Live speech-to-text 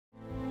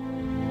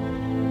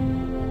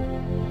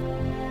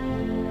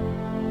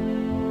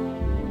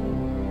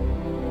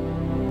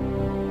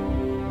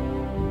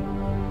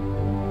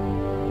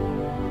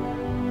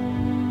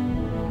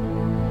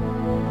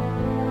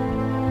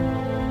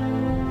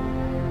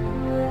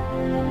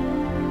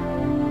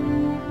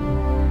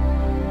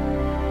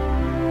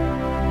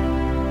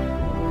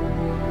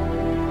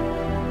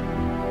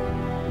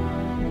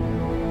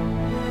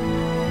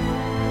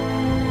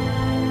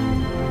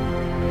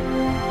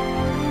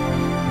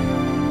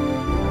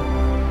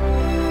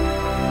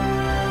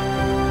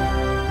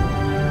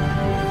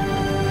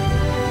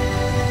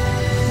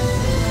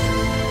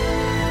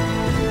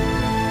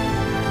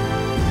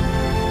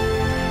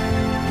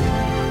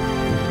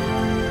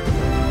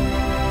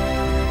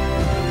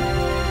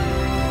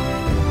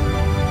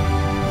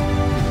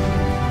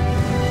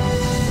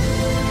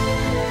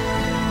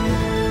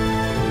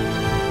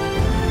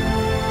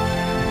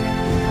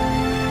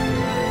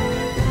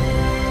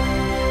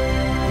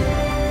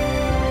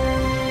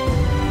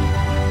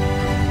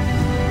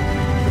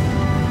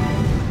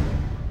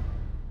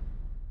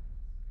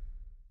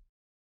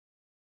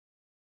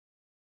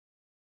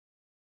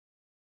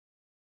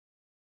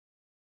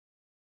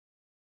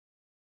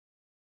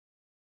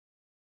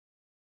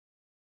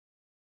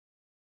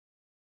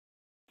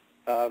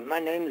My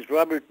name is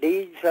Robert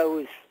Deeds.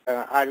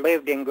 I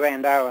lived in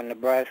Grand Island,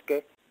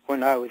 Nebraska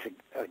when I was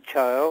a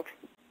child.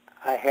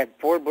 I had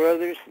 4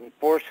 brothers and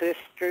 4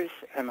 sisters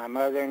and my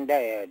mother and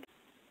dad.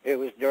 It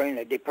was during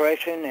the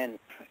Depression and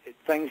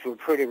things were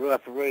pretty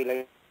rough,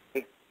 really.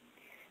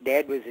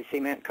 Dad was a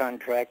cement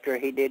contractor.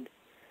 He did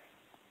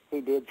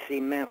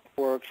cement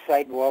work,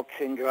 sidewalks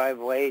and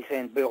driveways,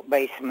 and built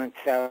basements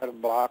out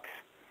of blocks,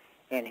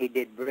 and he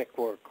did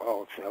brickwork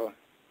also.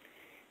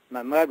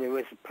 My mother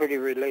was a pretty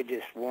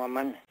religious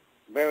woman,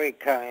 very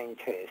kind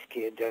to us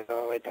kids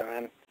all the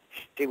time.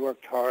 She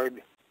worked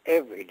hard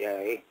every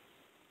day,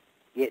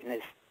 getting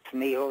us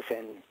meals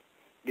and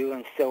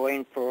doing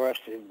sewing for us.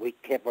 We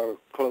kept our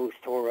clothes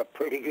tore up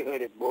pretty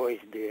good, as boys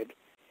did.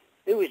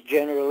 It was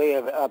generally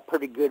a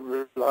pretty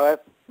good life,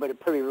 but a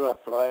pretty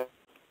rough life.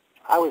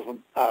 I was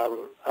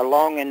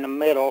along in the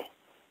middle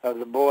of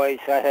the boys.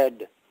 I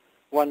had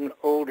one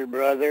older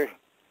brother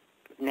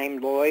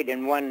named Lloyd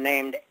and one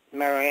named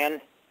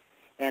Marianne.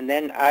 And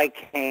then I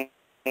came.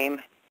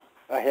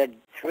 I had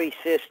 3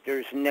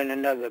 sisters and then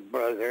another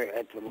brother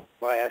at the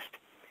last.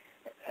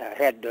 I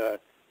had the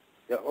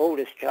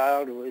oldest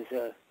child was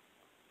a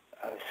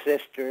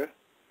sister.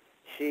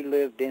 She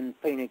lived in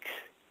Phoenix,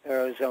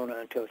 Arizona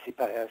until she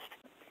passed.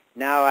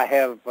 Now I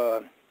have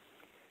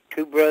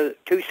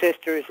 2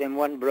 sisters and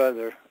 1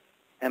 brother,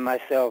 and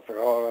myself are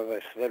all of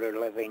us that are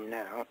living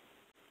now.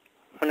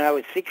 When I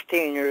was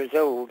 16 years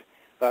old,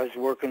 I was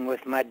working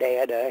with my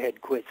dad. I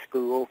had quit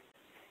school.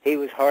 He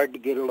was hard to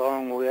get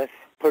along with,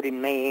 pretty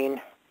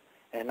mean,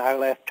 and I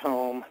left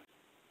home,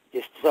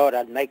 just thought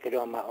I'd make it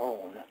on my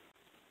own.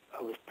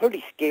 I was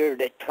pretty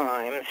scared at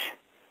times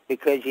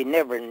because you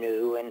never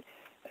knew and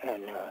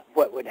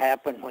what would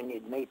happen when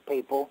you'd meet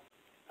people.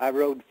 I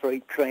rode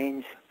freight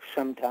trains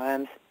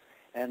sometimes,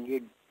 and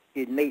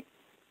you'd meet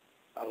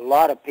a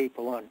lot of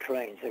people on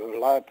trains. There were a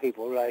lot of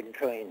people riding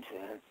trains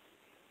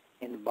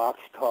in the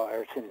box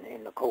cars and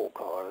in the coal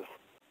cars.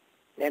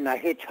 Then I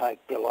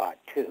hitchhiked a lot,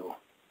 too.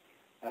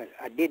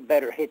 I did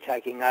better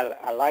hitchhiking.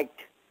 I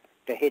liked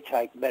to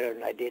hitchhike better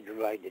than I did to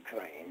ride the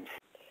trains.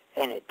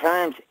 And at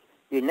times,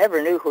 you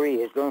never knew where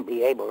you was going to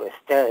be able to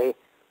stay.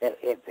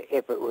 If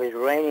it was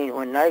raining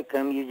when night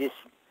come, you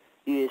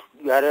just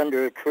got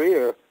under a tree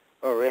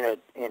or in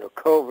a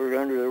culvert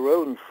under the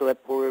road and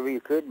slept wherever you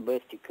could,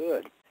 best you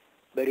could.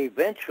 But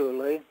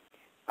eventually,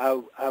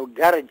 I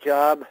got a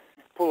job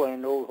pulling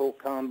an old hoe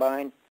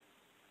combine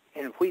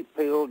in a wheat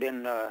field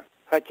in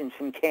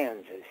Hutchinson,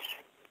 Kansas.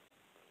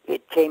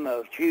 It came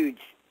a huge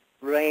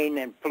rain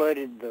and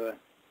flooded the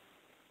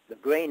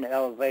grain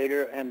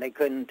elevator, and they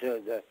couldn't,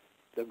 the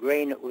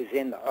grain that was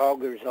in the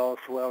augers all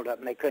swelled up,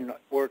 and they couldn't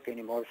work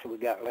anymore, so we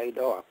got laid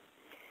off.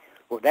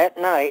 Well, that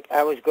night,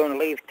 I was going to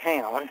leave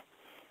town.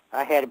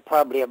 I had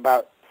probably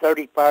about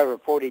 $35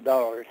 or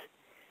 $40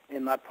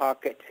 in my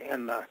pocket,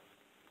 and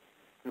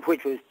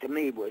which was, to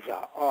me, was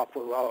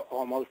awful,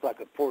 almost like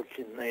a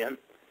fortune then.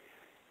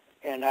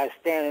 And I was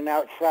standing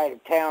outside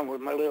of town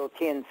with my little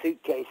tin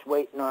suitcase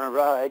waiting on a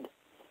ride,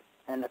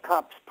 and the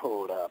cops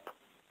pulled up.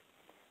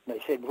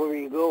 They said, "Where are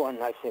you going?"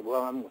 And I said,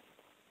 "Well,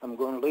 I'm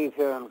going to leave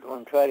here. I'm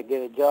going to try to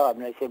get a job."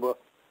 And they said, "Well,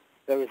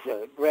 there was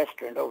a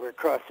restaurant over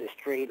across the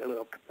street, a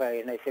little cafe."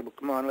 And they said, "Well,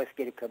 come on, let's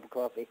get a cup of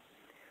coffee."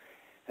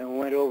 And we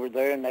went over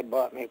there, and they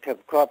bought me a cup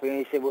of coffee. And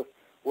he said, "Well,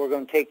 we're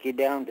going to take you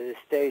down to the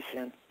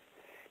station."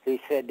 He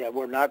said,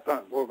 we're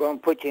going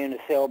to put you in a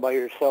cell by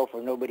yourself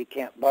where nobody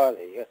can't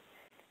bother you.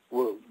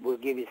 We'll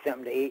give you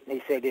something to eat." And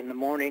he said, "In the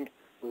morning,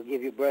 we'll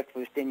give you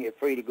breakfast, and you're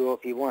free to go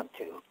if you want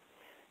to."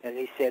 And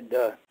he said,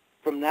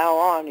 "From now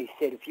on," he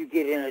said, "if you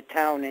get in a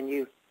town and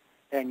you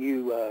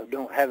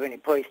don't have any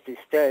place to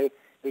stay,"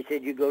 he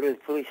said, "you go to the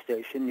police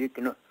station.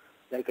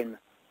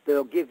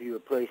 They'll give you a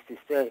place to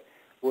stay."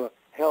 Well,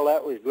 hell,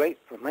 that was great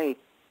for me.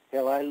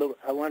 Hell, I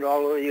went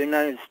all over the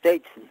United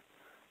States,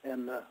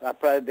 and I've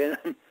probably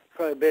been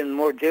in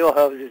more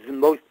jailhouses than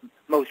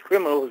most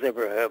criminals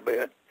ever have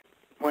been.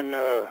 When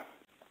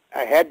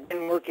I had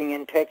been working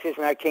in Texas,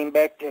 and I came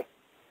back to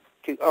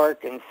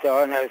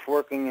Arkansas, and I was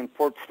working in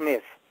Fort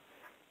Smith,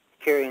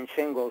 carrying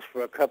shingles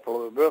for a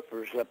couple of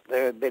roofers up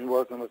there. I'd been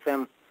working with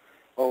them,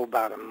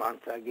 about a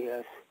month, I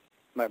guess.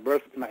 My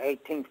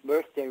 18th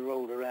birthday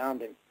rolled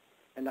around,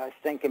 and I was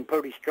thinking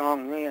pretty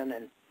strong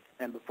then,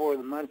 and before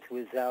the month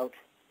was out,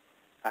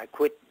 I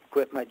quit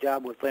my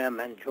job with them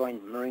and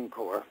joined the Marine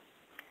Corps.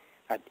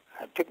 I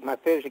took my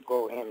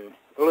physical in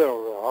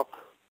Little Rock.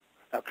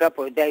 A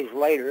couple of days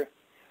later,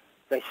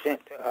 they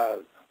sent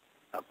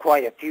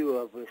quite a few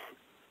of us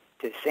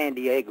to San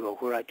Diego,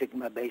 where I took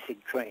my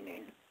basic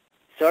training.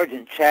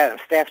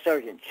 Staff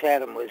Sergeant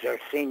Chatham was our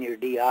senior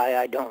DI.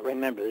 I don't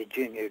remember the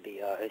junior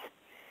DIs,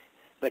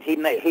 but he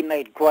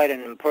made quite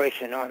an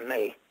impression on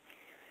me.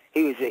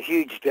 He was a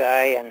huge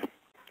guy, and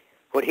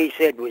what he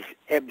said was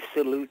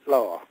absolute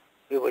law.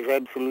 It was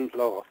absolute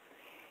law.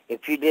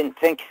 If you didn't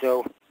think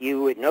so,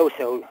 you would know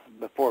so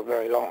before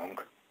very long.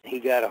 He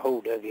got a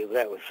hold of you.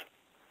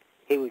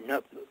 He would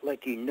not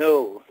let you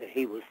know that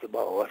he was the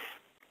boss.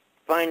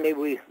 Finally,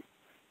 we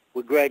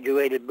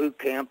graduated boot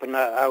camp, and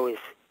I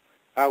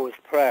was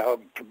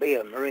proud to be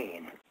a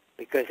Marine.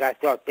 because I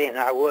thought then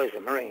I was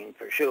a Marine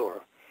for sure,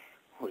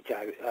 which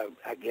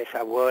I guess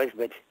I was,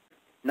 but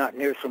not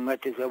near so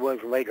much as I was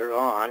later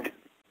on.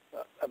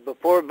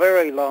 Before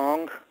very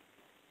long,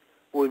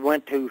 we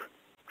went to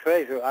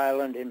Treasure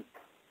Island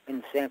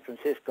in San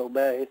Francisco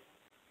Bay.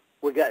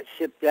 We got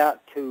shipped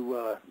out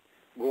to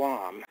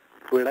Guam.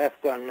 We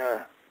left on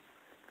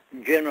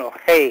General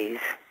Hayes.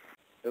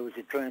 It was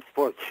a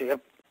transport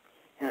ship,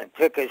 and it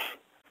took us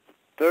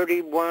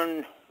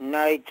 31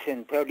 nights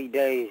and 30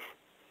 days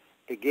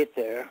to get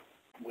there.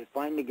 We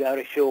finally got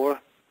ashore.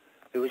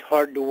 It was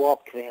hard to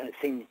walk then. It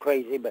seemed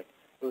crazy, but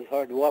it was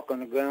hard to walk on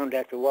the ground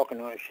after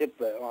walking on a ship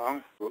that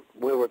long.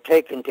 We were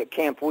taken to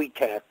Camp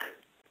Wetak.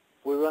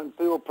 We run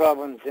fuel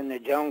problems in the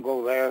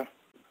jungle there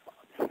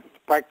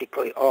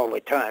practically all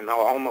the time.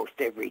 Almost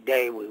every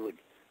day we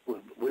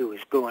was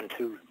going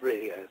through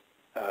really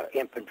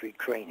infantry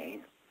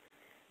training.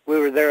 We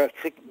were there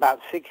about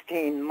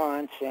 16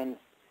 months, and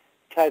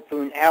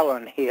Typhoon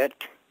Allen hit,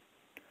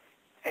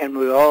 and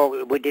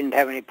we didn't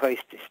have any place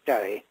to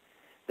stay.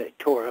 They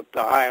tore up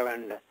the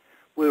island.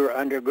 We were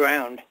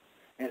underground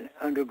in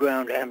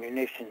underground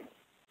ammunition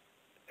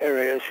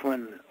areas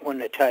when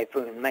the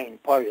typhoon, main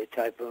part of the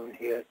typhoon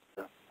hit.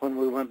 When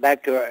we went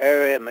back to our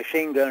area,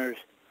 machine gunners'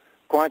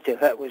 Quonset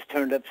hut was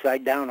turned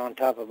upside down on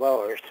top of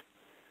ours.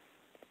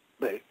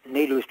 But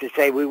needless to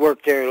say, we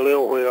worked there a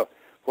little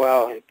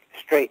while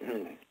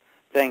straightening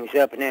things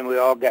up, and then we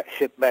all got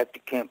shipped back to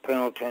Camp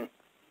Pendleton.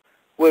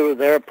 We were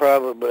there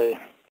probably,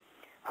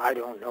 I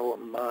don't know, a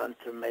month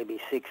or maybe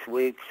 6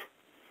 weeks,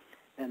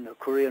 and the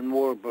Korean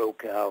War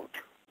broke out.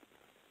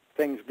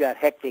 Things got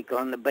hectic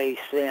on the base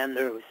then.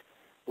 There was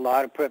a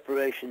lot of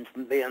preparations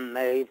being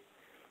made.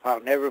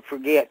 I'll never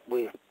forget,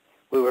 we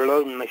were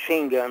loading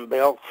machine gun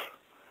belts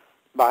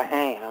by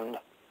hand,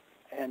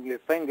 and your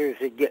fingers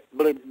would get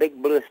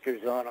big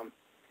blisters on them,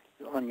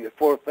 on your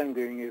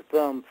forefinger and your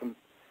thumb from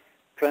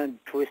trying to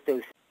twist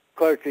those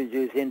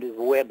cartridges into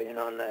the webbing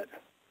on that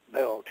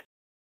belt.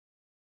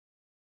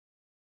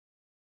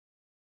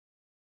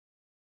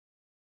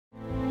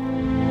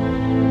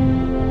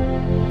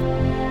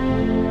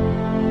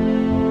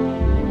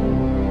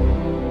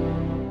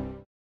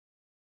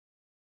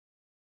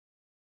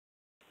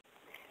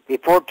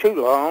 Before too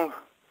long,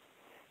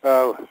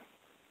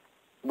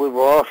 we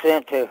were all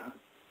sent to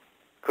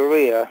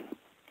Korea.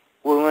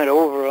 We went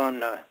over on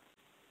the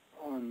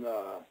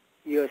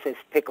USS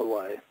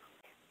Pickaway.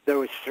 There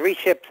was 3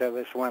 ships of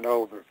us went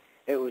over.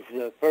 It was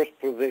the 1st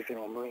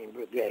Provisional Marine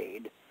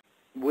Brigade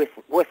with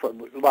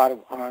a lot of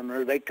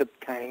armor. They took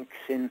tanks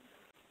and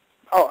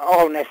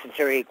all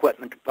necessary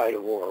equipment to fight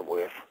a war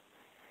with,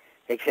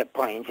 except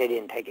planes. They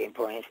didn't take any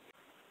planes.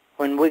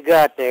 When we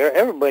got there,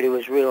 everybody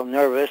was real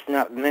nervous.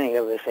 Not many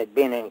of us had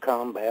been in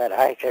combat.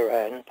 I sure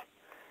hadn't,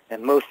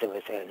 and most of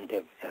us hadn't.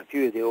 A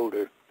few of the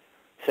older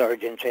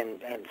sergeants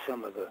and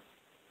some of the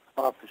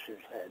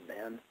officers had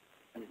been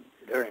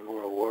during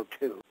World War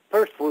II.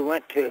 First, we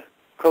went to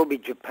Kobe,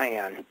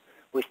 Japan.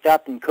 We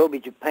stopped in Kobe,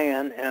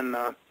 Japan, and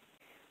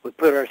we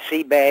put our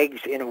sea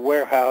bags in a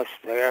warehouse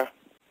there.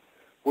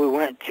 We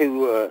went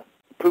to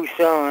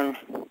Busan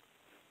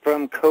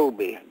from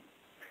Kobe,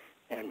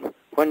 and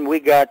when we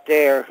got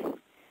there,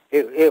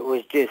 it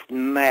was just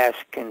mass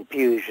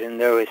confusion.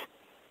 There was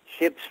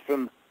ships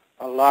from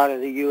a lot of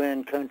the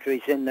UN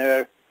countries in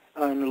there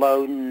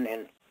unloading,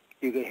 and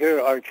you could hear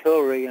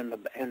artillery in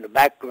the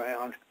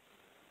background.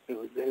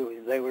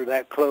 They were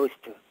that close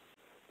to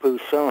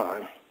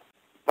Busan.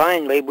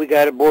 Finally, we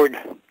got aboard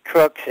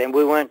trucks, and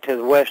we went to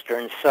the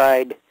western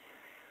side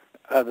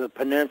of the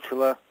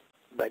peninsula,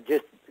 but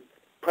just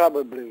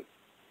probably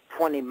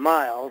 20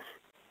 miles.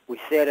 We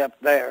set up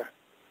there.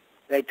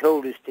 They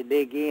told us to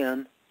dig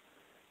in.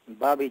 And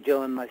Bobby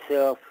Joe and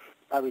myself,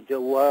 Bobby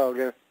Joe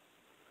Wilder,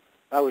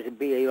 I was a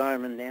B.A.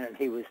 Armman then, and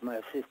he was my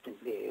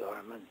assistant B.A.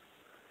 Armman.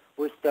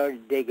 We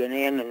started digging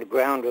in, and the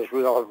ground was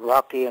real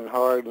rocky and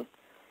hard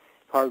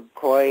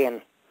clay,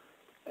 and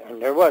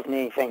there wasn't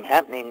anything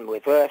happening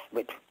with us,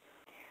 but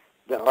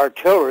the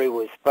artillery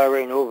was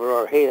firing over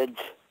our heads.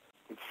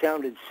 It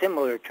sounded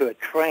similar to a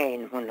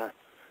train when a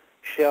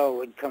shell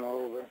would come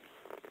over.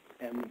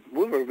 And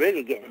we were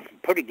really getting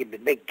a pretty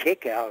big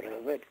kick out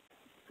of it.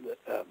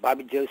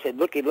 Bobby Joe said,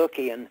 looky,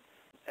 looky, and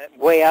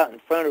way out in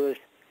front of us,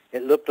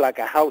 it looked like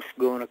a house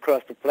going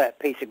across a flat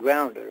piece of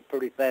ground at a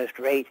pretty fast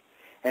rate,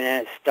 and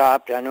then it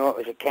stopped. I know it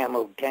was a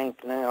camo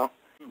tank now.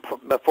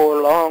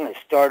 Before long, it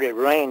started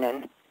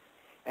raining,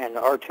 and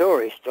the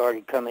artillery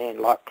started coming in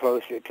a lot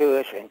closer to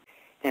us,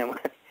 and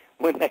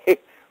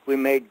we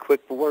made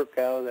quick work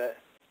out of that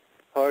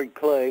hard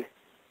clay.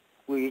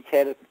 We each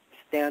had a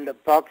stand-up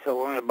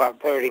foxhole in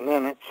about 30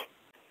 minutes.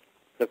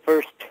 The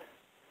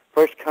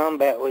first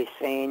combat we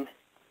seen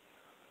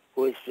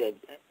was the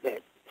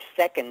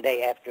second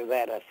day after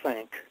that, I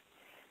think.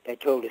 They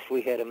told us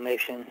we had a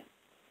mission,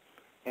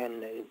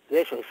 and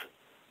this was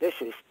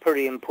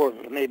pretty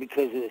important to me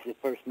because it was the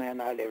first man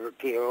I'd ever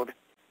killed.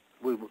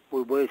 We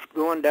was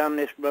going down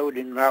this road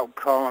in route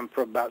column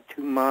for about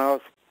 2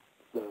 miles.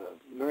 The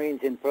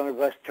Marines in front of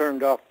us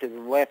turned off to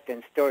the left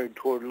and started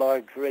toward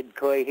Large Red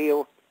Clay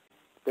Hill.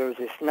 there was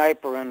a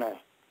sniper in a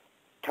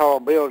tall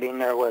building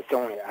there. Was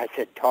only, I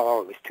said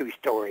tall, it was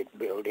two-story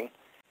building.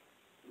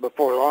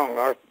 Before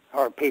long,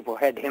 our people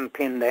had him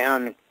pinned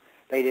down.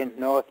 They didn't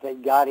know if they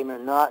got him or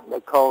not. They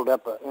called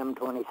up a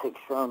M26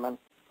 Sherman.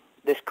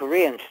 This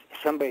Korean,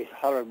 somebody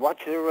hollered,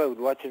 "Watch the road,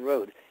 watch the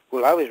road."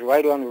 Well, I was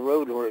right on the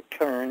road where it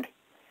turned.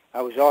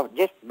 I was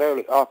just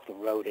barely off the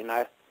road, and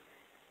I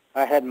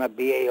had my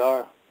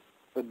BAR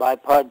with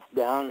bipods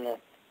down, the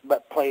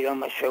butt plate on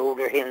my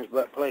shoulder, hinge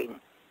butt plate.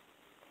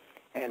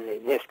 And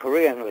this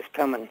Korean was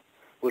coming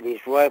with his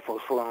rifle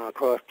slung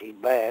across his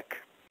back.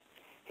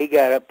 He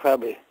got up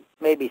probably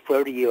maybe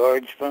 30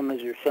 yards from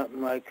us or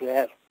something like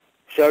that.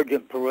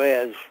 Sergeant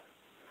Perez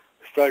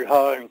started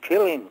hollering,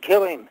 "Kill him,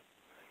 kill him."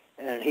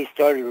 And he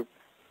started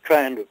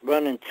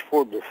running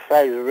toward the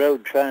side of the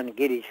road, trying to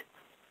get his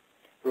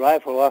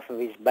rifle off of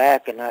his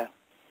back, and I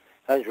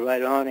was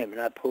right on him,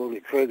 and I pulled the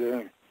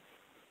trigger,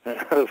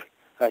 and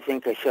I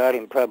think I shot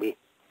him probably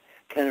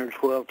 10 or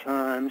 12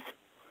 times.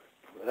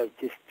 I was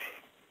just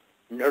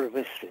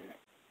nervous,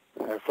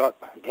 and I thought,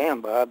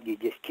 "Damn, Bob, you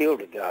just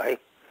killed a guy."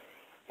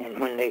 And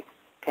when the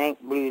tank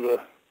blew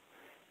the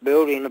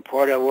building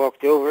apart, I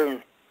walked over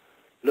and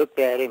looked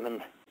at him,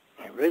 and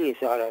I really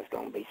thought I was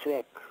going to be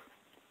sick.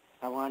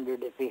 I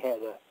wondered if he had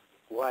a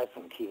wife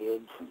and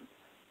kids,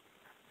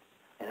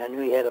 and I knew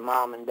he had a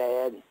mom and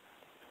dad.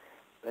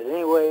 But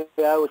anyway,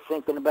 I was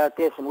thinking about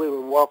this, and we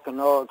were walking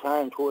all the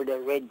time toward that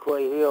Red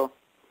Clay Hill.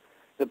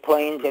 The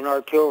planes and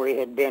artillery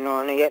had been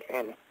on it,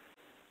 and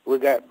we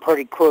got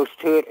pretty close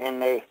to it, and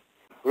they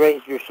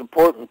raised their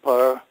supporting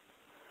power.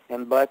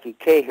 And Blackie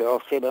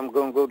Cahill said, "I'm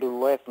going to go to the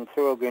left and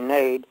throw a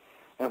grenade,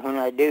 and when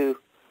I do,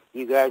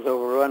 you guys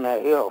overrun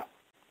that hill."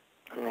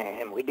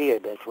 And we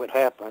did. That's what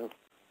happened.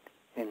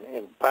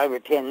 In 5 or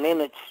 10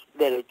 minutes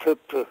that it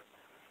took to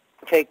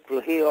take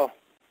the hill,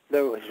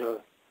 there was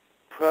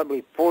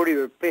probably 40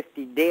 or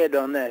 50 dead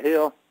on that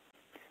hill,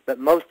 but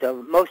most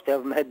of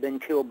them had been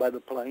killed by the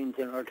planes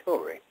and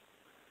artillery.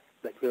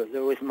 But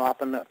there was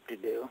mopping up to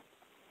do,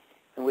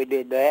 and we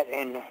did that.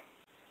 And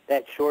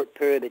that short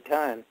period of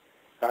time,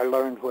 I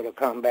learned what a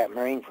combat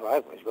Marine's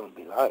life was going to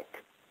be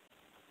like.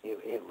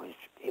 It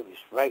was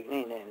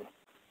frightening,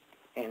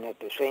 and at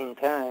the same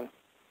time,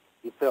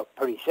 you felt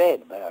pretty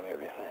sad about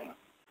everything.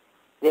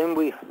 Then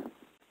we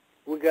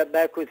got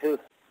back with the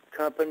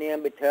company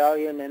and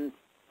battalion,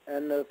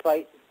 and the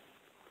fight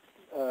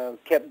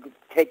kept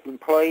taking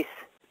place.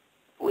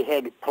 We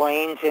had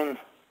planes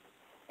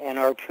and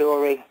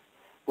artillery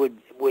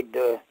would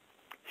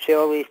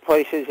shell these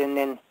places, and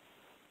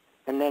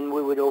then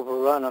we would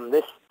overrun them.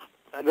 This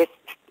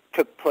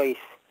took place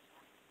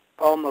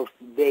almost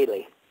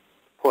daily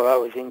while I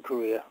was in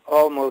Korea.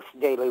 Almost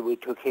daily we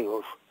took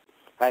hills.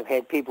 I've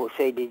had people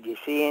say, "Did you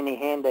see any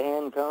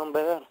hand-to-hand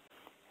combat?"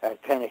 I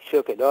kind of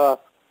shook it off,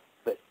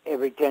 but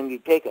every time you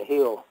take a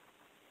hill,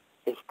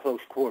 it's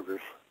close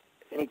quarters.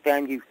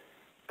 Anytime you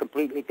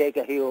completely take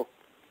a hill,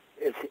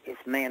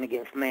 it's man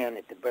against man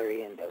at the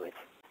very end of it.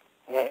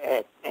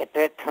 At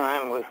that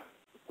time,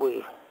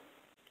 we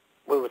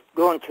were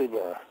going to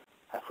the,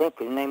 I think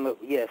the name of,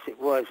 yes, it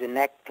was the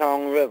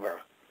Naktong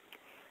River.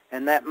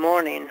 And that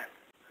morning,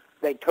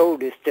 they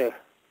told us to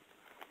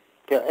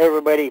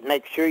everybody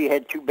make sure you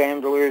had 2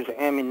 bandoliers of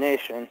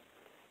ammunition,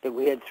 that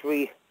we had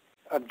 3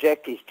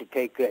 objectives to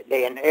take that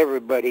day, and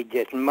everybody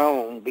just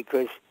moaned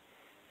because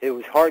it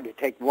was hard to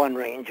take one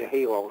range of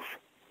hills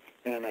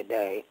in a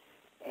day,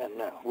 and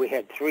we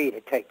had 3 to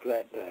take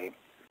that day.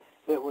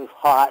 It was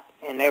hot,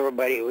 and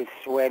everybody was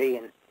sweaty,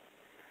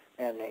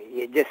 and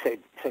you just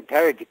so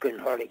tired you couldn't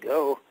hardly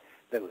go,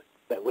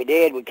 but we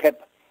did. We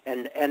kept,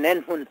 and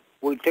then when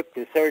we took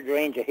the 3rd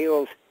range of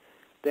hills,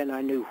 then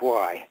I knew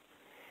why,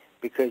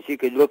 because you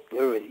could look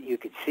there, you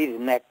could see the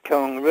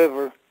Naktong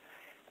River,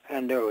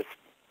 and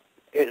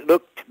it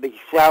looked to be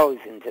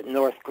thousands of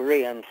North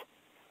Koreans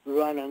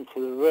running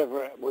to the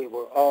river. We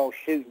were all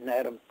shooting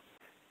at them.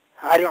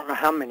 I don't know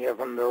how many of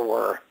them there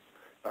were.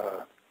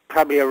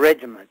 Probably a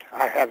regiment.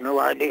 I have no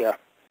idea.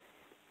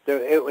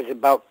 It was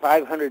about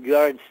 500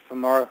 yards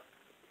from our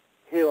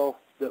hill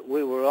that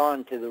we were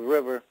on to the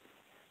river,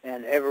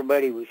 and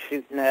everybody was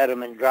shooting at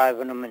them and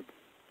driving them.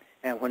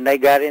 And when they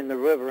got in the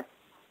river,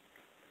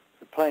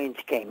 the planes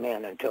came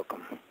in and took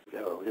them.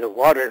 The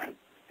water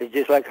is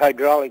just like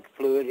hydraulic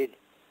fluid.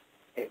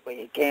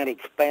 It can't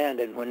expand,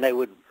 and when they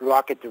would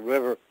rocket the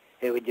river,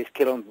 it would just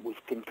kill them with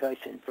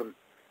concussion from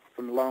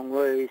long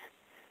ways.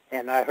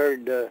 And I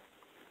heard that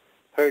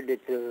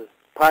the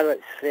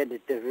pilots said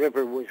that the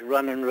river was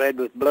running red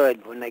with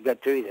blood when they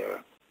got through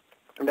there.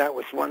 And that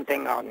was one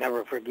thing I'll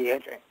never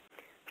forget.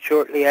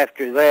 Shortly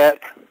after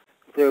that,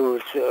 there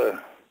was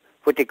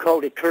what they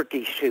called a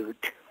turkey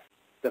shoot.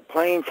 The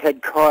planes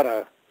had caught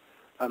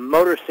a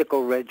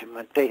motorcycle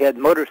regiment. They had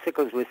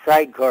motorcycles with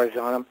sidecars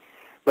on them,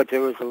 but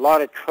there was a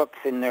lot of trucks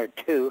in there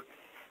too.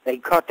 They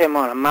caught them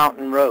on a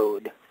mountain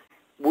road.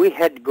 We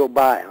had to go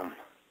by them.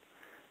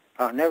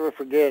 I'll never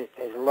forget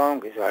as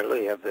long as I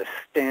live the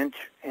stench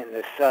and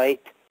the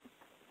sight.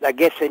 I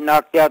guess they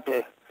knocked out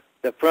the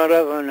the front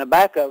of them and the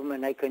back of them,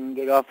 and they couldn't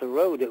get off the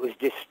road. It was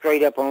just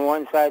straight up on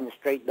one side and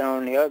straight down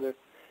on the other,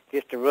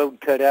 just a road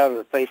cut out of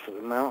the face of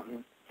the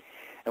mountain.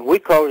 And we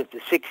called it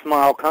the 6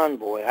 Mile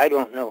Convoy. I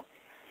don't know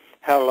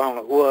how long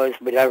it was,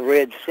 but I've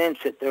read since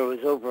that there was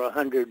over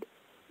 100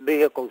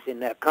 vehicles in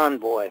that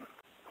convoy.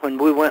 When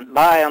we went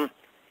by them,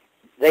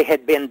 they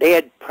had been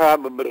dead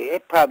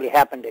it probably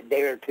happened a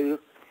day or two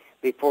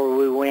before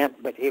we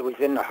went, but it was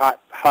in the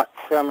hot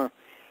summer,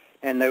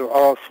 and they were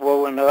all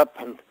swollen up,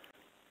 and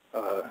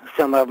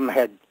some of them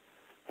had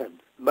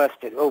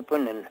busted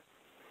open,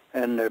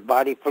 and their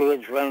body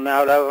fluids running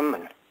out of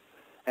them,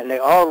 and they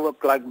all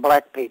looked like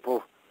black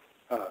people.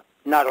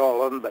 Not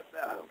all of them, but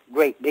a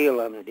great deal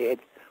of them did,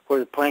 where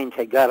the planes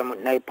had got them with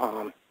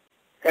napalm.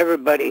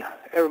 Everybody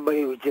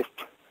was just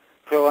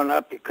throwing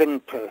up. You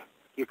couldn't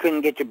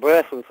get your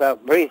breath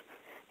without breath.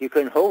 You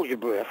couldn't hold your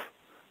breath,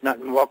 not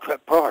and walk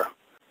that far.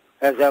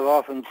 As I've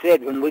often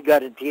said, when we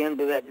got at the end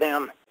of that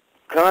damn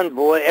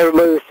convoy,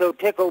 everybody was so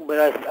tickled, but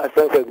I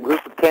thought a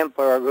group of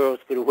campfire girls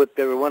could have whipped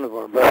every one of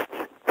our butts.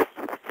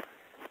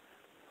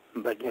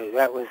 But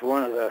that was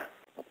one of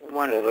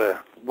the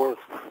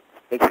worst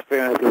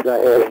experiences I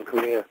had in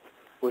Korea.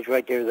 Was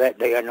right there that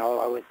day, and all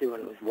I was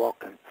doing was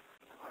walking.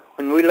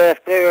 When we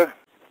left there,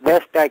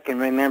 best I can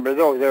remember,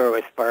 though there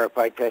was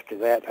firefights after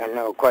that, I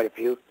know quite a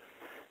few,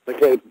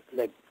 but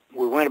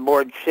we went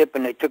aboard ship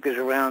and they took us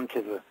around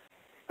to the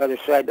other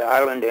side of the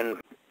island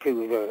and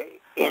to the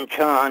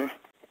Incheon.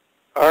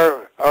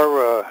 Our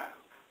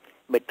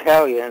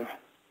battalion,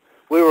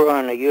 we were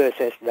on the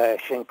USS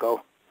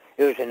Daishinko.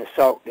 It was an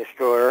assault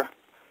destroyer.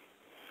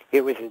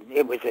 It was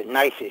the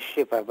nicest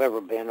ship I've ever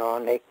been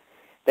on.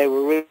 They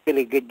were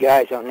really good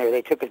guys on there.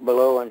 They took us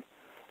below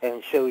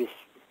and showed us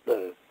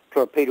the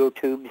torpedo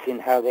tubes and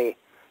how they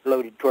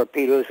loaded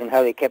torpedoes and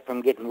how they kept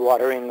from getting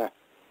water in the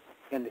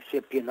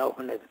ship, you know,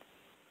 when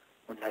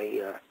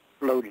they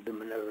loaded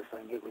them and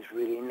everything. It was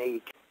really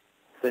neat.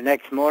 The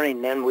next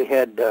morning, then we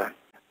had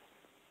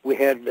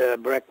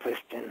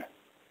breakfast, and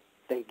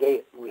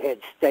we had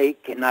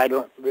steak, and I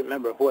don't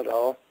remember what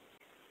all.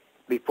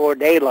 Before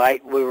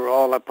daylight, we were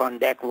all up on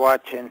deck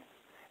watching.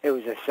 It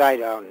was a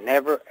sight I'll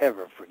never,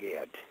 ever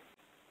forget.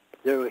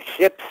 There were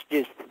ships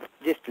just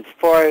as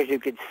far as you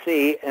could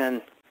see,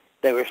 and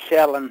they were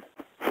shelling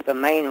the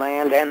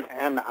mainland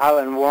and the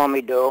island of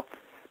Wamido.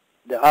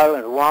 The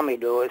island of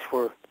Wamido is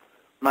where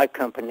my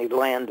company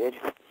landed.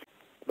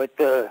 But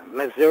the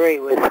Missouri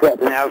was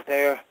sitting out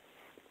there,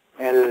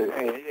 and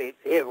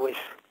it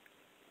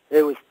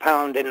was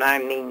pounding, I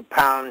mean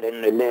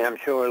pounding the damn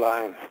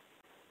shoreline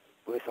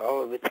with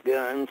all of its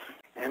guns.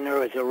 And there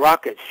was a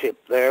rocket ship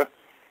there,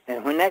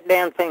 and when that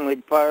damn thing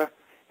would fire,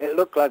 it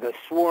looked like a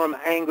swarm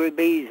of angry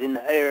bees in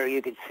the air.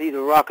 You could see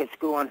the rockets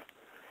going.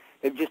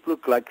 It just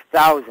looked like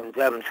thousands of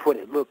them is what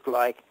it looked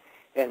like.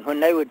 And when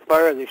they would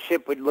fire, the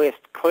ship would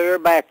lift clear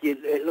back.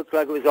 It looked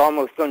like it was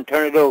almost going to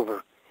turn it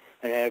over.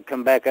 And it would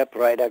come back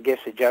upright. I guess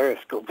the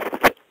gyroscope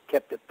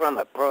kept it from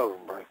it,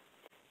 probably.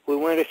 We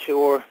went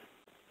ashore.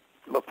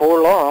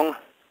 Before long,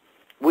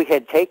 we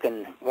had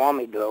taken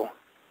Wamido,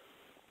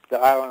 the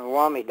island of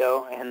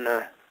Wamido, and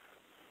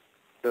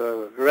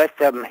the rest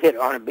of them hit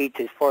on the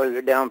beaches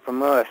farther down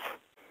from us.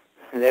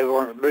 They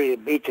weren't really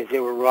beaches, they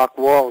were rock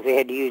walls. They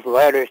had to use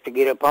ladders to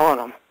get up on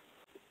them.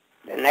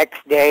 The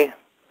next day,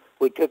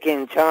 we took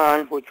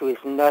Incheon, which was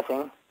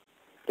nothing.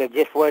 There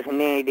just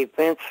wasn't any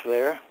defense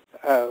there.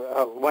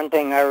 One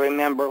thing I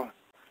remember,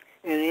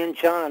 in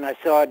Incheon, I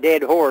saw a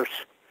dead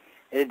horse.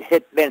 It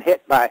had been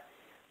hit by,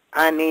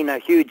 a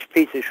huge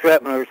piece of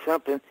shrapnel or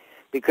something,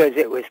 because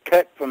it was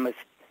cut from its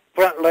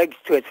front legs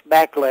to its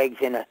back legs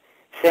in a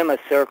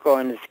semicircle,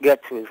 and its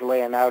guts was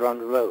laying out on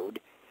the road.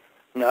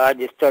 I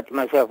just thought to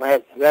myself,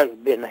 that has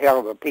been a hell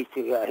of a piece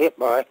he got hit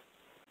by.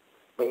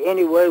 But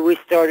anyway, we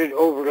started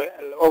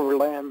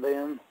overland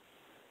then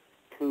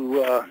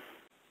to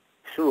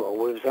Sewell.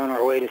 We was on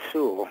our way to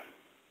Sewell.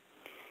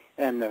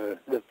 And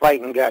the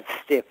fighting got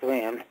stiff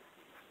then,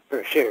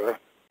 for sure.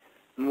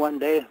 And one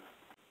day,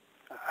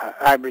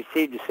 I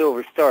received a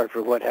Silver Star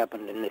for what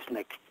happened in this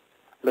next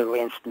little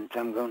instance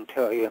I'm going to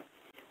tell you.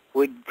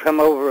 We'd come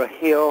over a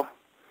hill.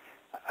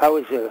 I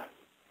was a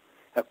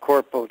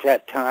corporal at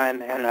that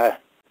time and a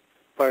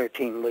fire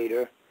team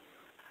leader.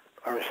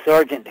 Our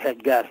sergeant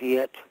had got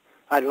hit.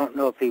 I don't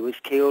know if he was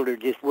killed or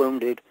just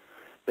wounded.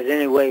 But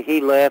anyway, he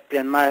left,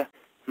 and my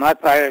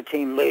fire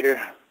team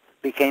leader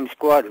became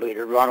squad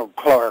leader, Ronald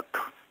Clark.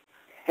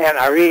 And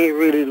I really,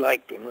 really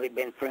liked him. We'd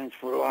been friends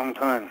for a long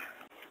time.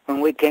 When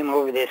we came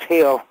over this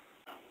hill,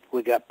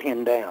 we got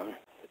pinned down.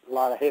 A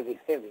lot of heavy,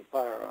 heavy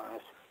fire on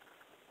us.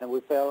 And we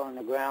fell on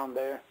the ground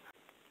there.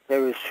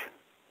 There was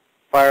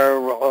fire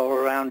all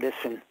around us,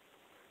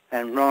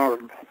 and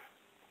Ronald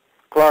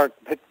Clark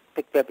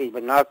picked up his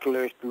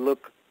binoculars to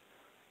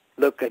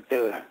look at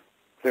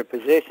their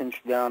positions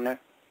down there.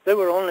 They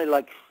were only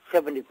like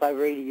 75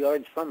 or 80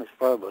 yards from us,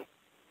 probably.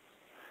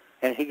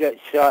 And he got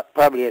shot,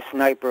 probably a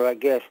sniper, I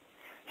guess,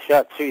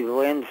 shot through the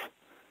lens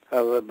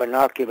of a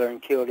binocular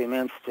and killed him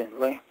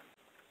instantly.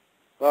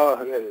 Well,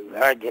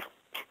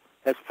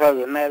 that's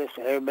probably the maddest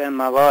I've ever been in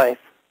my life.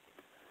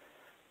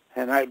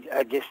 And I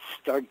just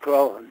started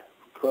crawling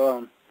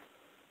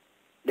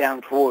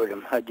down toward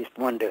him. I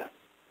wanted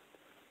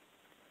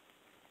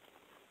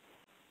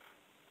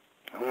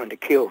to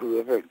kill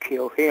whoever would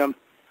kill him.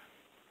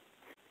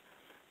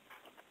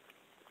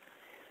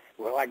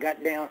 Well, I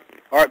got down,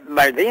 or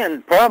by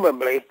then,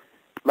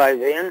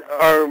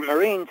 our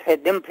Marines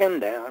had them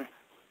pinned down.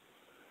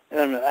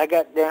 And I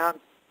got down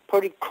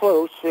pretty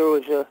close. There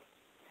was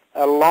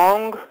a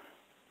long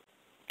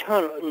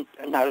tunnel,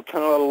 not a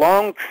tunnel, a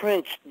long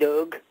trench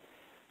dug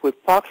with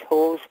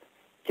foxholes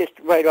just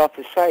right off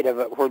the side of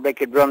it where they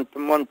could run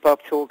from one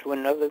foxhole to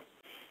another.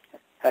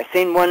 I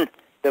seen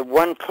the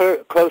one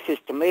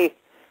closest to me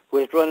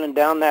was running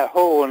down that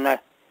hole, and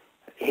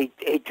he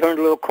turned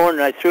a little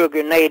corner, and I threw a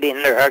grenade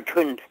in there. I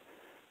couldn't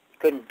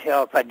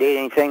tell if I did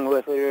anything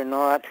with it or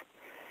not.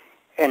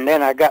 And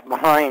then I got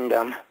behind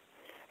him,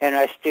 and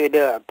I stood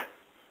up,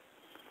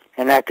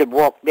 and I could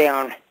walk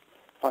down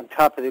on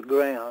top of the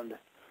ground,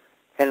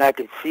 and I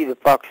could see the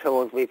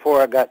foxholes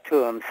before I got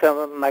to them. Some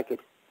of them I could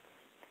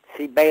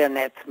see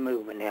bayonets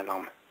moving in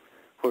them,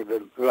 where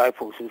the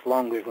rifles as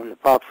long as when the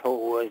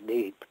foxhole was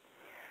deep.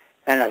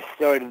 And I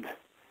started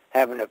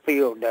having a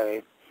field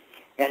day,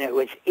 and it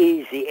was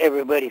easy.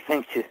 Everybody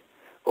thinks,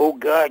 oh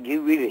God,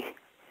 you really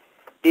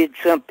did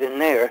something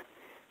there.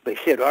 But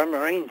shit, our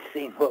Marines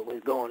seen what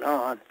was going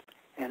on,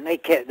 and they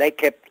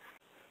kept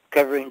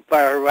covering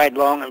fire right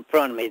along in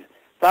front of me.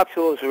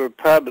 Foxholes were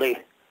probably,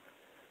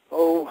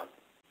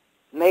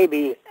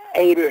 maybe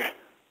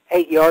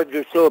 8 yards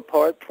or so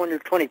apart, 20 or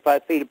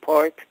 25 feet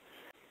apart.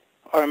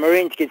 Our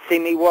Marines could see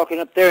me walking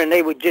up there, and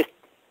they would just,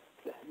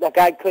 the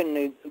guy couldn't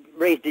have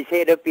raised his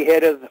head up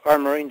ahead of our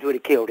Marines would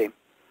have killed him.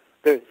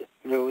 It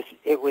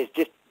was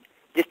just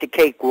a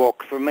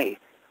cakewalk for me,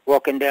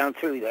 walking down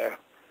through there.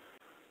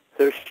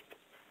 There's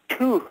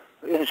 2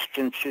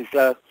 instances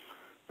I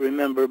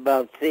remember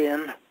about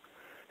then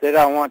that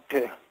I want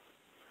to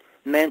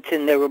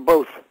mention. They were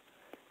both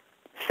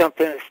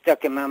something that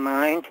stuck in my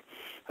mind.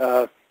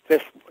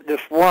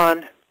 This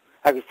one,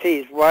 I could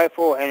see his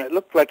rifle, and it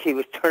looked like he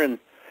was turning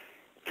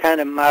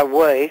kind of my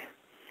way.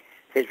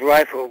 His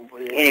rifle,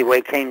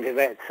 anyway, came to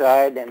that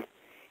side,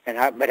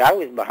 but I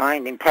was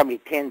behind him, probably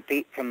 10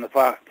 feet from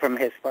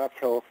his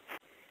foxhole.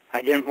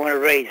 I didn't want to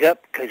raise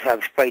up because I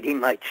was afraid he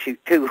might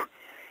shoot too.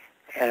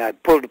 And I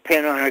pulled a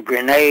pin on a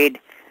grenade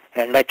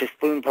and let the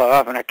spoon fall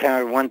off, and I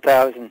counted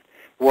 1,000,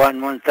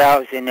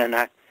 and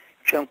I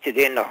chunked it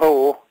in the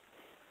hole.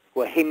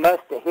 Well, he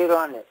must have hit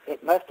on it.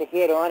 It must have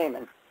hit on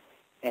him,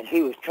 and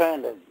he was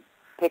trying to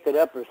pick it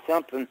up or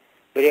something,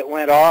 but it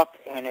went off,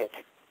 and it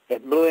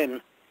blew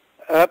him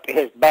up.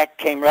 His back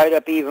came right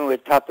up even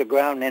with top of the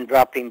ground, and then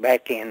dropped him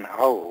back in the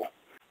hole.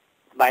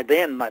 By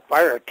then, the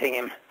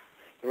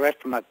rest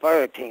of my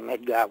fire team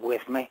had got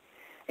with me,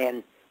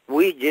 and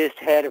we just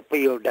had a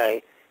field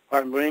day.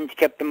 Our Marines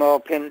kept them all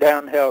pinned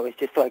down. Hell, it was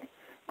just like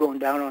going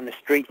down on the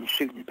street and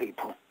shooting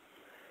people.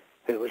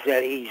 It was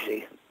that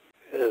easy.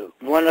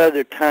 One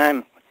other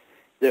time,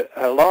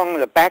 along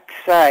the back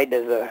side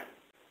of the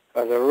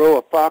row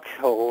of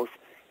foxholes,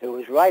 it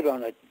was right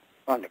on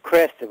the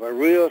crest of a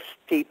real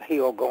steep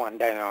hill going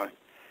down,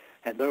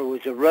 and there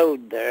was a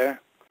road there.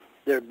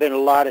 There had been a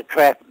lot of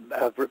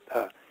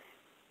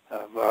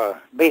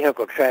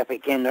vehicle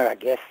traffic in there, I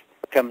guess,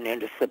 coming in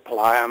to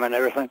supply them and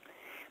everything.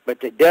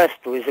 But the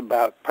dust was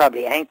about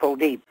probably ankle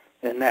deep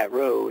in that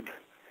road,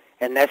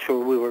 and that's where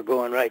we were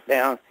going right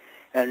down.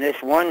 And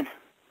this one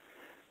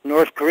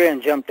North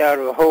Korean jumped out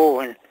of a hole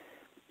and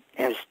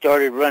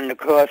started running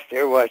across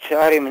there. Well, I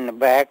shot him in the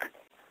back,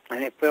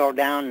 and it fell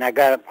down, and I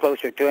got up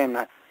closer to him.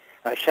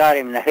 I shot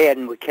him in the head,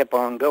 and we kept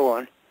on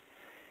going.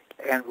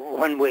 And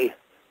when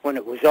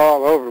it was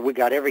all over, we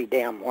got every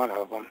damn one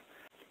of them.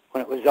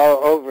 When it was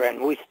all over,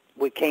 and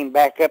we came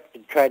back up to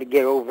try to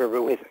get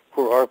over with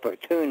where our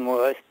platoon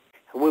was,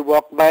 we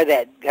walked by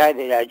that guy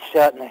that I'd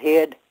shot in the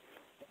head,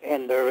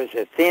 and there was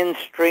a thin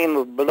stream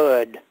of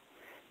blood,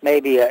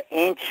 maybe 1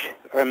 inch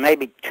or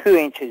maybe 2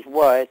 inches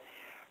wide,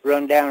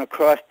 run down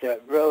across the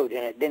road,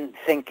 and it didn't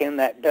sink in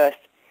that dust.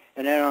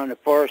 And then on the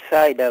far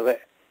side of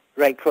it,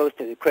 right close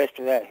to the crest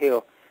of that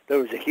hill, there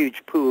was a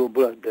huge pool of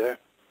blood there.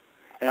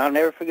 And I'll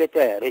never forget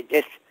that. It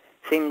just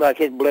seemed like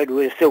his blood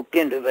was soaked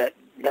into that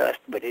dust,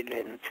 but it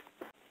didn't.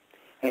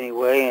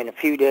 Anyway, in a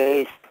few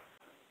days,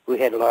 we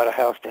had a lot of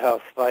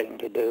house-to-house fighting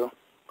to do.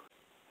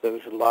 There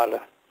was a lot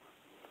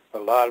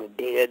of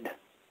dead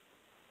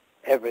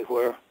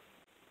everywhere.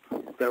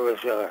 There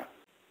was a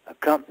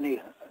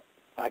company,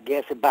 I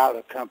guess about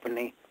a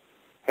company,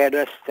 had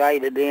us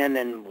sighted in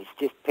and was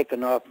just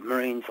picking off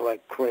Marines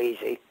like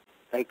crazy.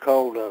 They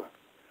called an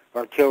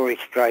artillery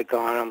strike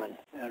on them,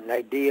 and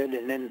they did,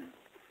 and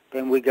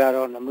then we got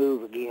on the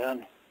move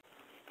again.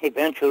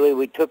 Eventually,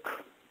 we took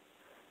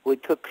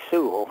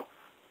Sewell.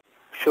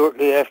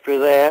 Shortly after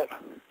that,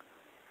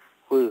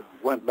 we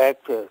went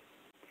back to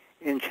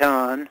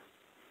Incheon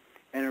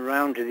and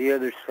around to the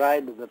other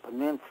side of the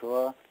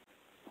peninsula.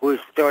 We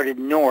started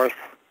north,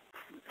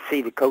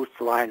 see the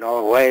coastline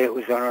all the way. It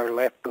was on our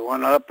left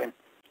going up, and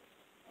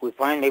we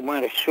finally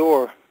went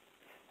ashore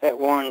at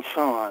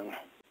Wonsan.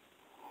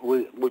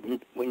 we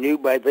knew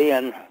by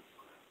then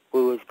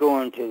we was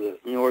going to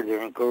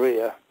northern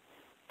Korea.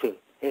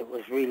 It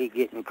was really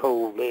getting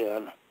cold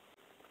then.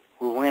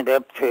 We went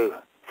up through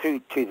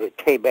to the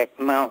Taebaek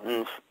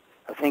Mountains.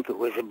 I think it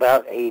was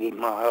about 80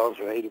 miles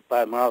or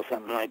 85 miles,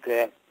 something like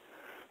that.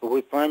 But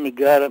we finally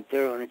got up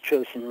there on the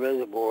Chosin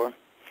Reservoir.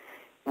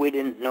 We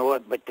didn't know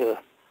it, but the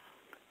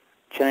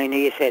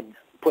Chinese had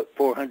put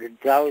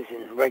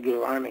 400,000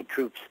 regular Army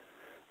troops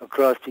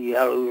across the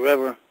Yalu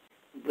River.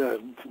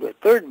 The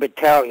 3rd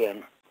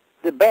Battalion,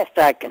 the best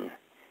I can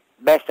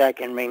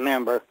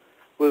remember,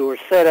 we were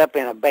set up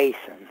in a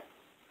basin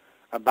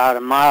about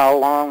a mile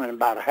long and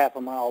about a half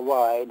a mile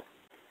wide,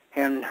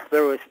 and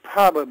there was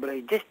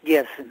probably, just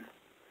guessing,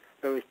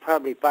 there was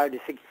probably 5,000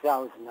 to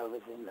 6,000 of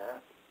us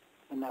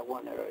in that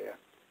one area.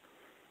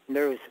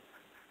 And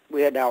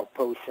we had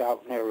outposts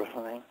out and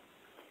everything.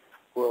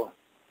 Well,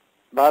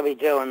 Bobby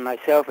Joe and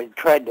myself had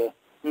tried to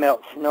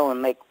melt snow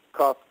and make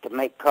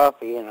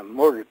coffee in a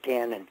mortar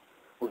tin, and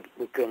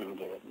we couldn't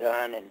get it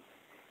done. And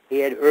he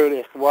had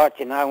earliest watch,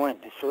 and I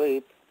went to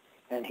sleep.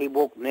 And he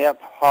woke me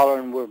up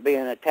hollering, "We're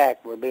being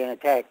attacked, we're being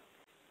attacked."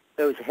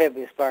 That was the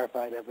heaviest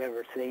firefight I've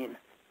ever seen,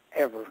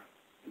 ever.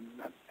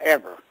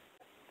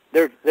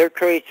 Their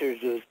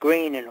tracers was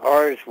green and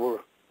ours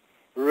were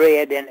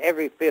red, and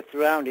every 5th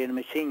round in a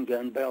machine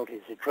gun belt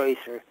is a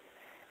tracer.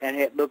 And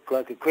it looked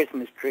like a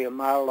Christmas tree a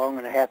mile long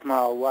and a half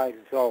mile wide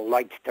with all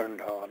lights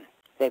turned on.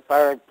 They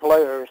fired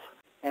flares,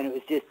 and it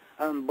was just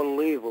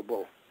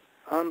unbelievable.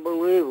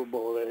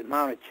 Unbelievable, the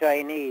amount of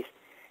Chinese.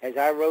 As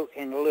I wrote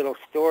in the little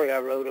story I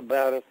wrote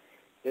about it,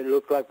 it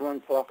looked like one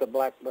flock of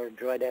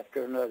blackbirds right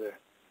after another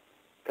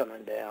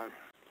coming down.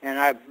 And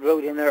I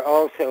wrote in there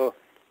also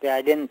that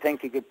I didn't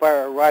think you could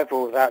fire a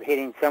rifle without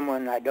hitting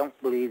someone. I don't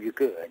believe you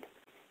could.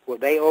 Well,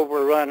 they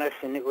overrun us,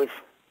 and it was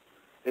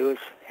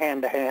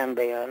hand-to-hand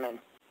then. And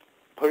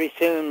pretty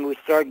soon we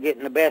started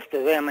getting the best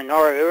of them in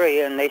our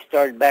area, and they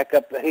started back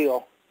up the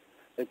hill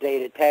that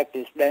they'd attacked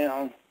us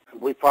down.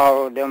 We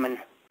followed them, and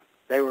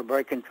they were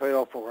breaking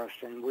trail for us,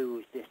 and we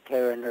was just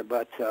tearing their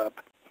butts up.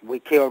 We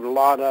killed a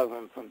lot of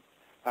them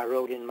I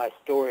wrote in my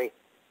story,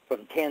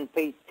 from 10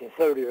 feet to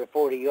 30 or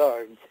 40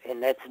 yards,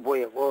 and that's the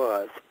way it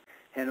was.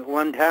 And at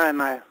one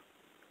time, I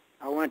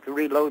went to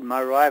reload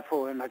my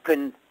rifle, and my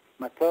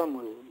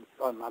thumb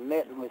on my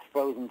mitten was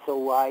frozen so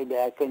wide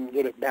that I couldn't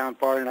get it down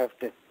far enough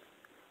to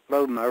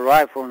load my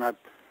rifle, and I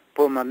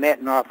pulled my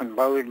mitten off and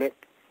loaded it.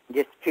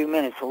 Just a few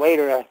minutes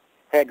later, I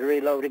had to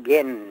reload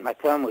again, and my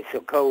thumb was so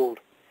cold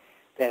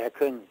that I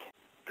couldn't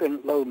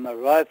load my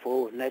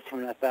rifle, and that's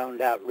when I found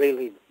out,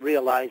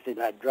 realized that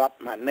I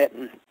dropped my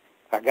mitten.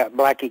 I got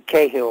Blackie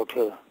Cahill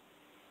to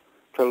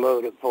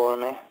load it for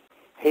me.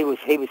 He was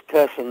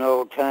cussing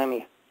all the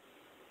time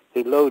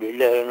he loaded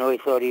it. I know he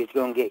thought he was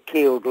going to get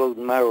killed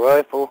loading my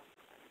rifle.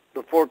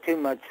 Before too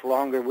much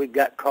longer, we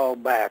got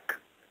called back.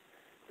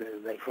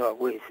 They thought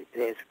they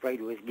was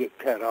afraid we'd get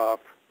cut off.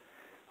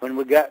 When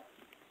we got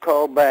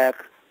called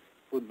back,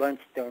 we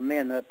bunched our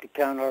men up to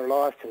count our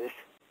losses.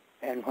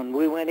 And when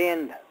we went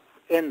in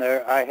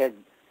there, I had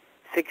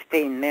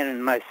 16 men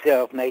and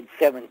myself made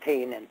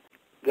 17 and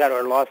got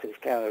our losses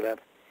counted up.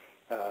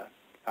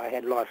 I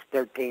had lost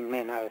 13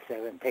 men out of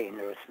 17.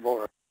 There was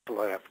 4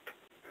 left.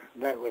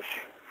 That was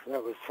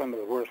some of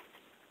the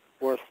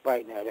worst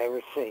fighting I'd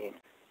ever seen.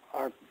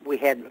 We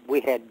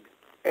had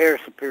air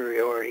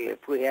superiority.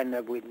 If we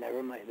hadn't, we'd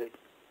never made it.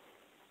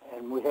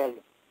 And we had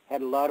a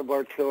lot of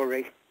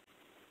artillery.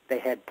 They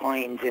had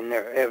planes in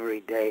there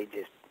every day,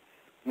 just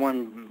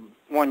one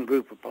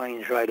group of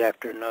planes right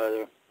after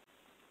another.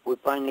 We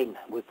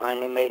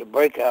finally made a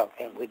breakout,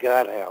 and we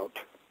got out.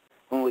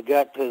 When we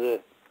got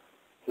to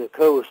the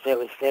coast, that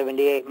was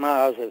 78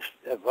 miles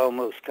of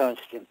almost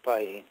constant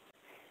fighting.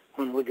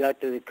 When we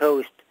got to the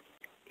coast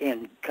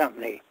in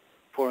company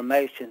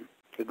formation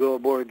to go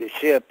aboard the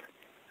ship,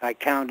 I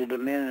counted the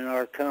men in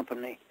our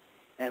company,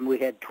 and we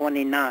had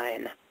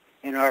 29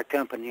 in our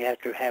company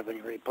after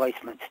having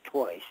replacements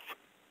twice.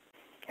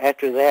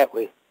 After that,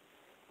 we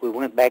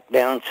went back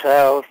down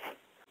south.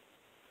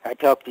 I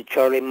talked to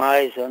Charlie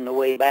Mize on the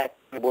way back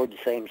aboard the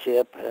same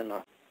ship, and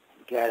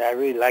God, I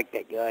really liked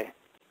that guy.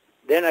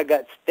 Then I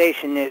got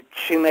stationed at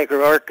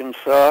Shoemaker,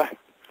 Arkansas,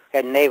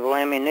 at a naval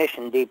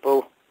ammunition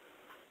depot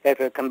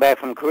after I come back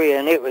from Korea,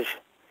 and it was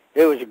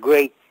a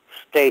great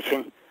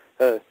station.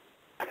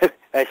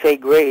 I say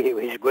great, it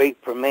was great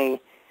for me.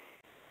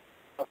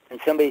 And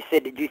somebody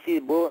said, "Did you see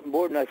the bulletin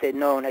board?" And I said,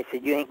 "No." And I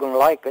said, "You ain't going to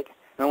like it."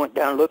 And I went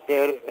down and looked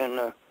at it,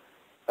 and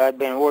I'd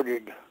been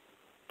ordered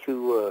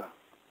to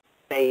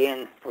stay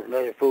in for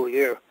another full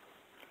year.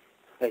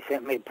 They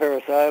sent me to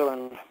Paris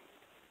Island.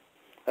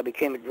 I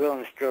became a drill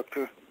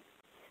instructor.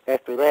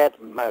 After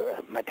that,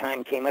 my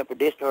time came up for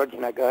discharge,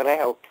 and I got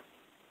out.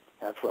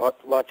 I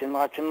thought lots and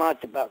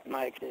lots about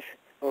my existence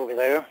over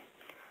there,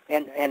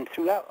 and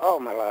throughout all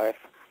my life.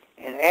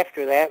 And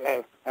after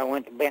that, I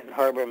went to Benton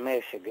Harbor,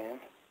 Michigan,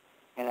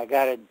 and I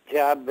got a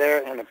job there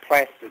in a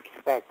plastics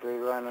factory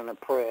running a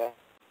press.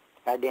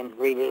 I didn't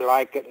really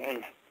like it,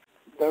 and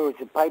there was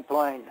a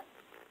pipeline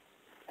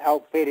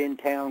outfit in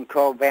town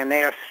called Van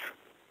Ness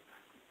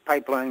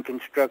pipeline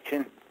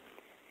construction.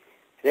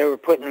 They were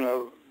putting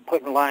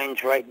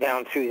lines right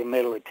down through the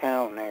middle of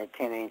town there,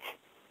 10-inch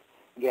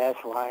gas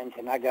lines,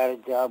 and I got a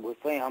job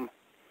with them.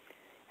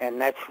 And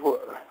that's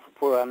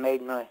where I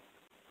made my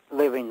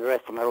living the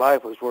rest of my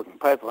life, was working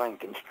pipeline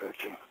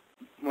construction.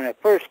 When I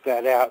first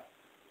got out,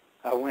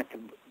 I went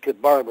to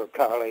barber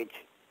college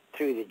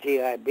through the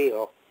GI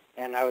Bill,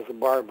 and I was a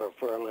barber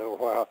for a little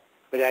while,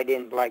 but I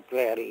didn't like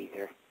that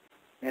either.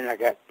 Then I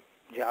got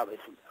a job as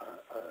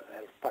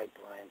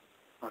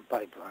on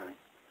pipeline.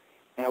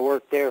 And I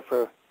worked there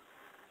for,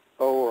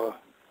 a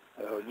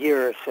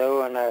year or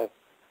so, and I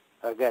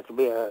got to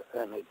be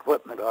an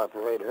equipment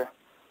operator,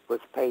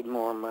 which paid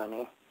more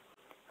money.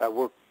 I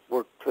worked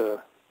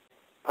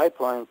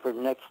pipeline for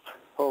the next,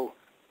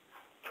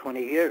 20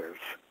 years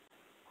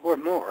or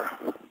more.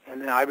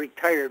 And then I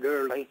retired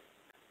early.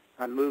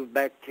 I moved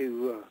back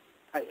to,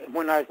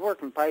 when I was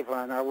working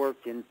pipeline, I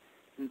worked in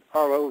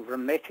all over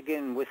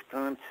Michigan,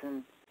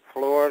 Wisconsin,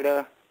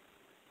 Florida,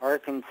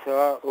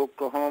 Arkansas,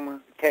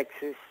 Oklahoma,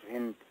 Texas,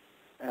 and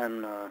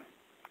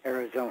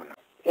Arizona.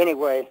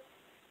 Anyway,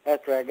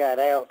 after I got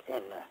out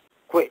and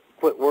quit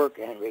work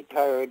and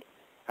retired,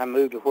 I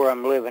moved to where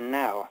I'm living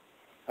now.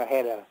 I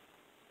had a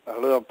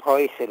little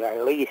place that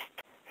I leased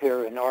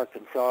here in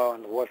Arkansas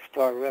on the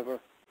Washita River.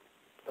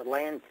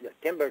 The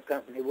timber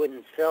company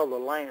wouldn't sell the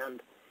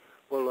land.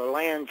 Well, the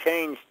land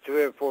changed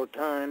 3 or 4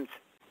 times.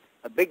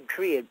 A big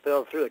tree had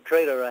fell through a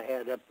trailer I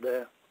had up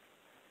there,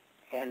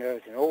 and there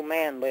was an old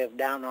man lived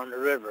down on the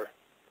river.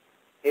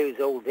 He was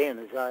old then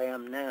as I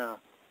am now.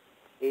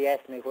 He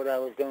asked me what I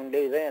was going to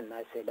do then.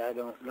 I said, I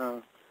don't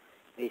know.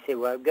 He said,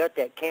 well, I've got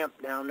that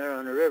camp down there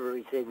on the river.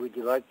 He said, would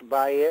you like to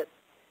buy it?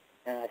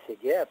 And I said,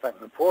 yeah, if I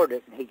can afford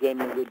it. And he gave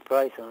me a good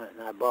price on it,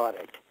 and I bought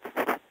it.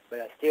 But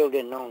I still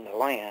didn't own the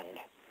land.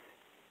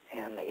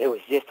 And it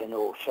was just an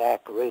old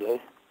shack,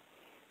 really.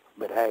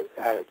 But I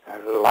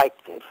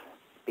liked it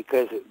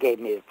because it gave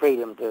me the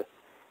freedom to,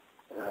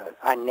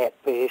 I net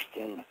fished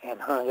and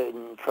hunted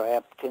and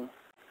trapped. And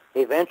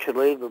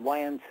eventually the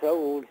land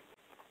sold,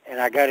 and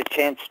I got a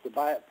chance to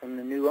buy it from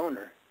the new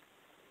owner.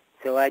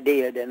 So I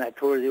did, and I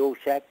tore the old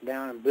shack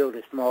down and built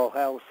a small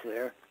house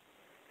there.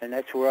 And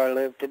that's where I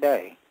live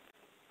today.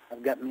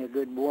 I've got me a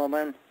good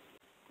woman.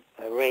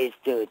 I raised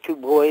 2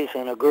 boys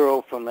and a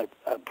girl from a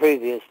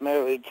previous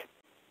marriage.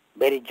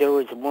 Betty Jo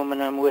is the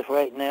woman I'm with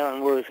right now,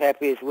 and we're as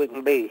happy as we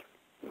can be.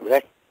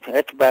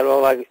 That's about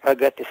all I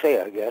got to say,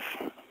 I guess.